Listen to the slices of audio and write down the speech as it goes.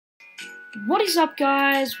What is up,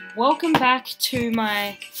 guys? Welcome back to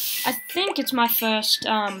I think it's my first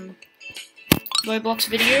Roblox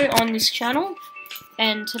video on this channel,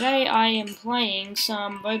 and today I am playing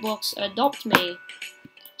some Roblox Adopt Me.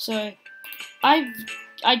 So I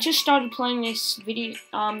just started playing this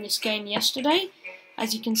game yesterday.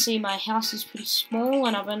 As you can see, my house is pretty small,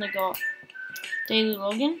 and I've only got daily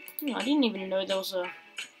login. I didn't even know there was a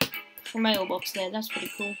mailbox there. That's pretty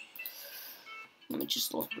cool. Let me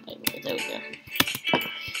just look there we go.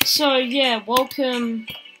 So yeah, welcome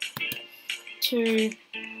to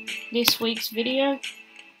this week's video.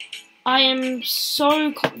 We are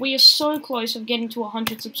so close of getting to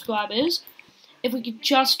 100 subscribers. If we could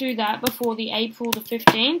just do that before the April the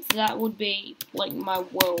 15th, that would be like my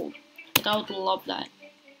world. Like, I would love that.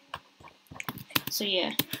 So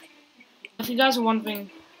yeah, if you guys are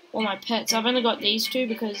wondering what my pets, I've only got these two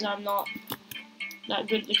because I'm not that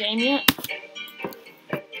good at the game yet.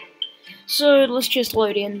 So let's just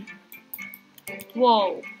load in.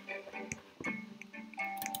 Whoa,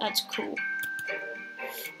 that's cool.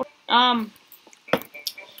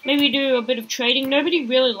 Maybe do a bit of trading. Nobody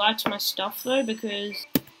really likes my stuff though, because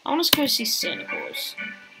I want to go see Santa Claus.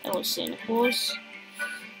 Hello, Santa Claus.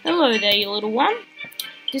 Hello there, you little one.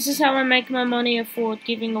 This is how I make my money afford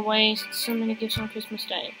giving away so many gifts on Christmas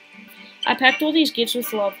Day. I packed all these gifts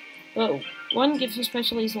with love, but one gift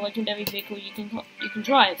especially is a legendary vehicle you can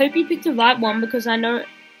drive. Hope you picked the right one, because I know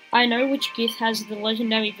which gift has the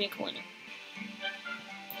legendary vehicle in it.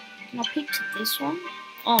 Can I pick this one?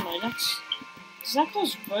 Oh no, does that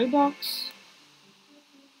cost Robux?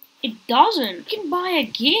 It doesn't. You can buy a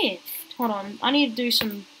gift. Hold on, I need to do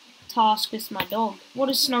some tasks with my dog. What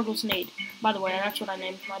does Snuggles need? By the way, that's what I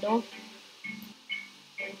named my dog.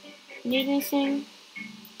 Need anything?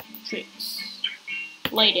 Tricks.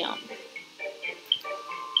 Lay down.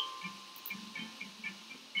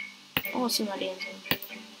 I want to see my dancing.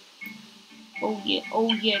 Oh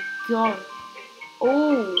yeah, go.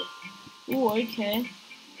 Oh, okay.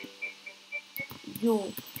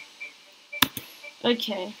 Yo.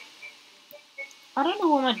 Okay. I don't know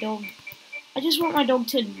what my dog... I just want my dog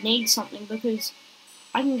to need something, because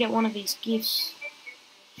I can get one of these gifts.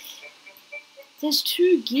 There's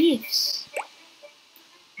 2 gifts.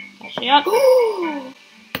 Actually, oh!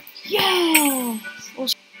 Yes!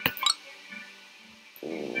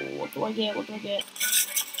 What do I get? What do I get?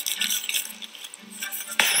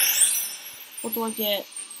 What do I get?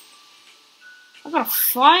 I got a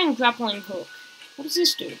fine grappling hook. What does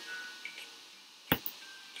this do?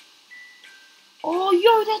 Oh,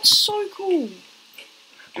 yo, that's so cool!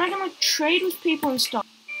 And I can, like, trade with people and stuff.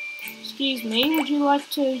 Excuse me, would you like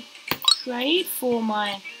to trade for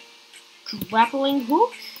my grappling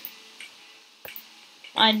hook?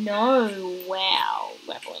 I know, wow,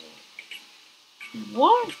 grappling.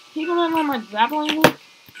 What? People don't like my grappling hook?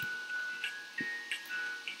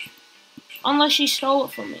 Unless she stole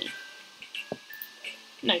it from me.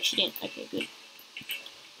 No, she didn't. Okay, good.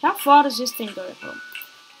 How far does this thing go from?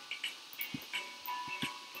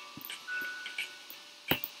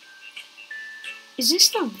 Is this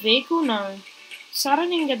the vehicle? No. So I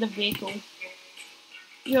didn't get the vehicle.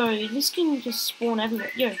 Yo, this can just spawn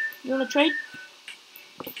everywhere. Yo, you wanna trade?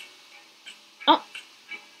 Oh!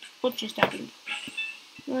 What just happened?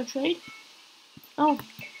 You wanna trade? Oh.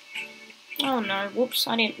 Oh no, whoops,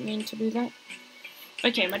 I didn't mean to do that.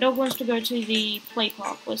 Okay, my dog wants to go to the play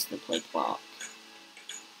park. Where's the play park?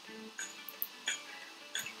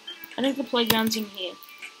 I think the playground's in here.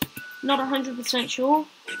 Not 100% sure.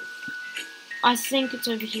 I think it's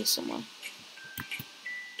over here somewhere.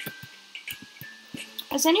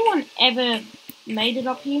 Has anyone ever made it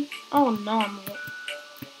up here? Oh no, I'm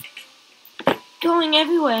going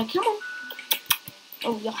everywhere. Come on.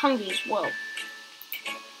 Oh, you're hungry as well.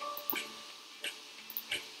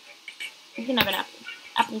 You can have an apple.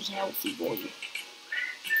 Apple's healthy for you.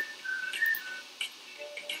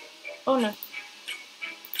 Oh no.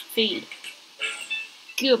 Feed.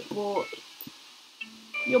 Good boy.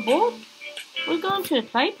 You're bored? We're going to the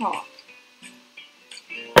play park.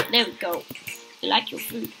 There we go. You like your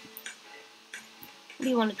food. What do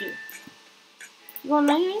you want to do? You want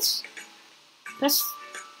to make this? Press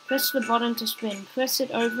the button to spin. Press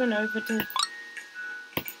it over and over to...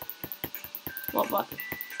 What button?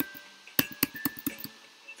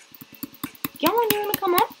 Come on, you want to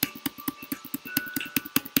come on?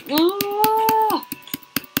 Ooh.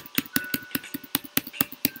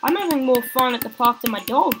 I'm having more fun at the park than my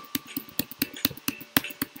dog.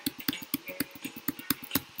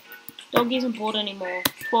 Dog isn't bored anymore.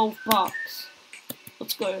 $12.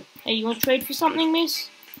 Let's go. Hey, you want to trade for something, miss?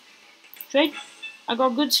 Trade? I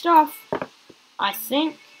got good stuff. I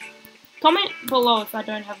think. Comment below if I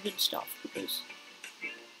don't have good stuff, because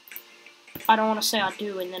I don't want to say I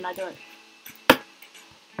do and then I don't.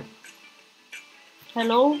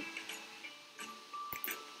 Hello?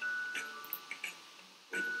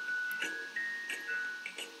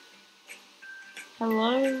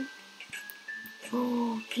 Hello?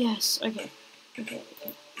 Oh, yes, okay. Okay.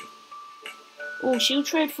 Oh, she'll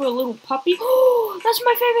trade for a little puppy. Oh, that's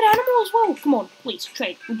my favorite animal as well. Come on, please,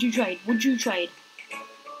 trade. Would you trade? Would you trade?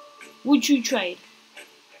 Would you trade?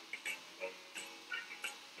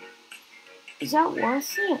 Is that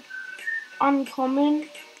worth it? Uncommon?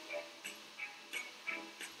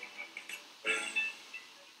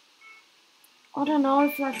 I don't know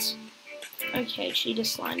if that's... Okay, she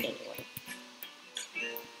just lined anyway.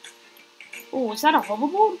 Oh, is that a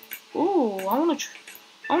hoverboard? Oh, I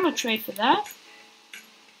wanna trade for that.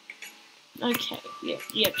 Okay,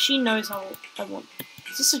 yep, she knows I want.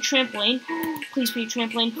 Is this a trampoline? Please be a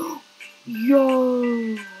trampoline.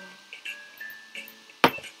 Yo!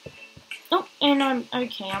 Oh, and I'm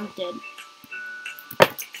dead.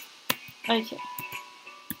 Okay.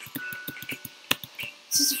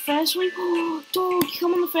 Is this a Ferris wheel? Oh, dog,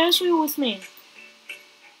 come on the Ferris wheel with me.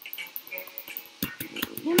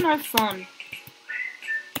 You're no fun.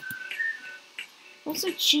 What's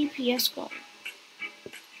the GPS got?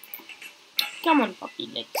 Come on, puppy,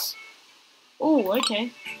 let's. Oh,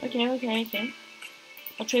 okay.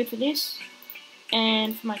 I'll trade for this.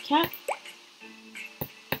 And for my cat.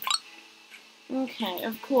 Okay,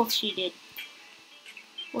 of course she did.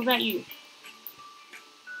 What about you?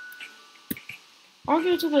 I'll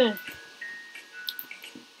go to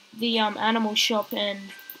the animal shop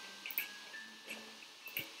and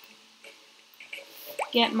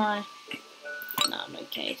get my... No, I'm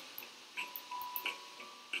okay.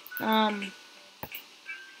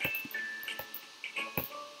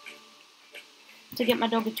 To get my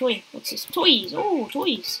dog a toy. What's this? Toys! Oh,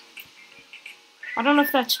 toys! I don't know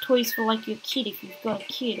if that's toys for like your kid if you've got a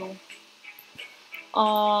kid or...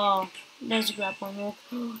 Oh, there's a grappling hook.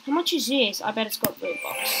 How much is this? I bet it's got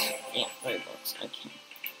Roblox. Yeah, Roblox, okay.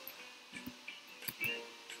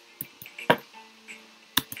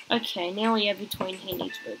 Okay, nearly every toy in here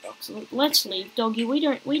needs Roblox. Let's leave, doggy. We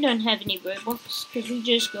don't have any Roblox because we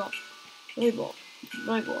just got Roblox.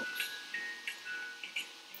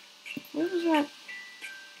 Where was that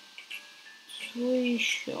toy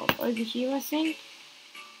shop? Over here, I think.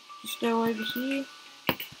 Just go over here.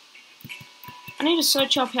 I need to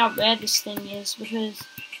search up how rare this thing is because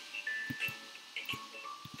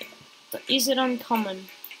is it uncommon?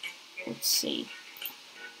 Let's see.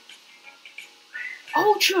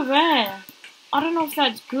 Ultra rare. I don't know if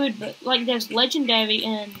that's good, but like there's legendary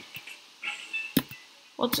and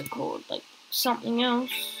what's it called? Like something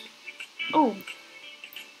else. Oh.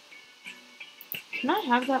 Can I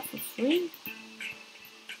have that for free?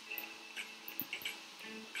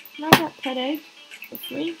 Can I have that pet egg for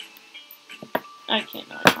free? Okay,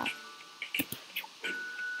 no, I can't.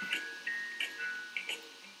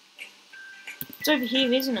 It's over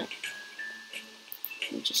here, isn't it?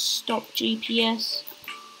 Let me just stop GPS.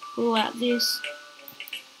 Pull out this.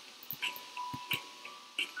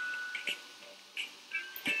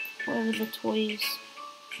 Where are the toys?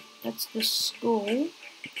 That's the school.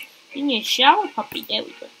 You need a shower, puppy. There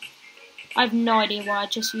we go. I have no idea why I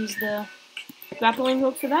just used the grappling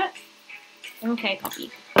hook for that. Okay,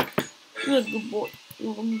 puppy. You're a good boy.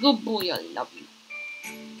 You're a good boy. I love you.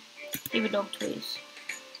 Give a dog toys.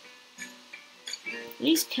 Are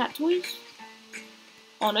these cat toys?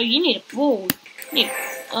 Oh no, you need a ball.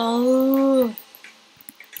 Oh.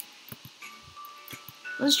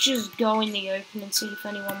 Let's just go in the open and see if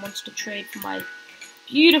anyone wants to trade for my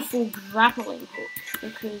beautiful grappling hook.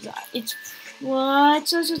 Because it's... Well, it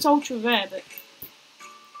says it's ultra rare, but...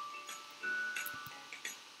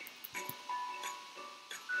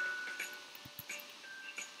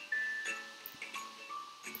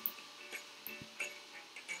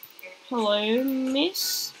 Hello,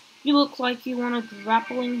 miss. You look like you want a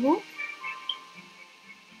grappling hook.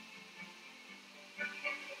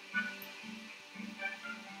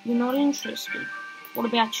 You're not interested. What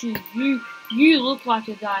about you? You look like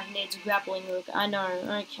a guy who needs a grappling hook. I know.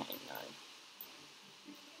 Okay, no.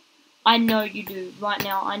 I know you do. Right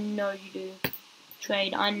now, I know you do.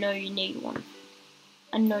 Trade, I know you need one.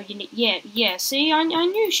 I know you need... Yeah, see? I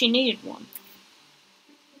knew she needed one.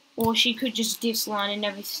 Or she could just disline in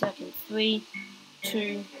every second. 3,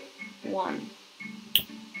 2, 1.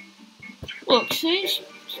 Look, see?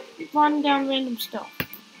 She's writing down random stuff.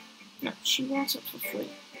 No, she wants it for free.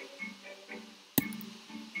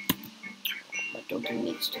 My doggy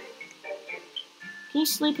needs to. Can you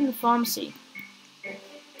sleep in the pharmacy?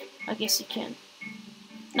 I guess you can.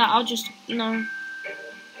 No, I'll just, no.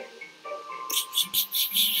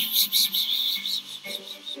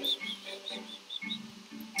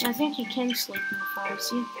 I think you can sleep in the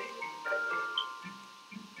pharmacy.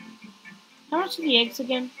 How much are the eggs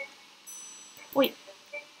again? Wait,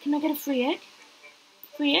 can I get a free egg?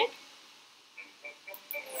 Free egg?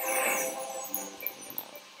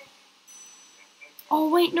 Oh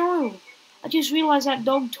wait, no! I just realized that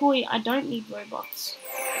dog toy, I don't need Robux.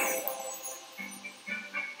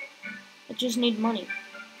 I just need money.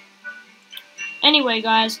 Anyway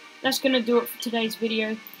guys, that's gonna do it for today's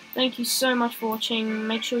video. Thank you so much for watching.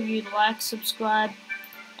 Make sure you like, subscribe,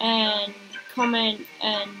 and comment,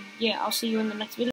 and yeah, I'll see you in the next video.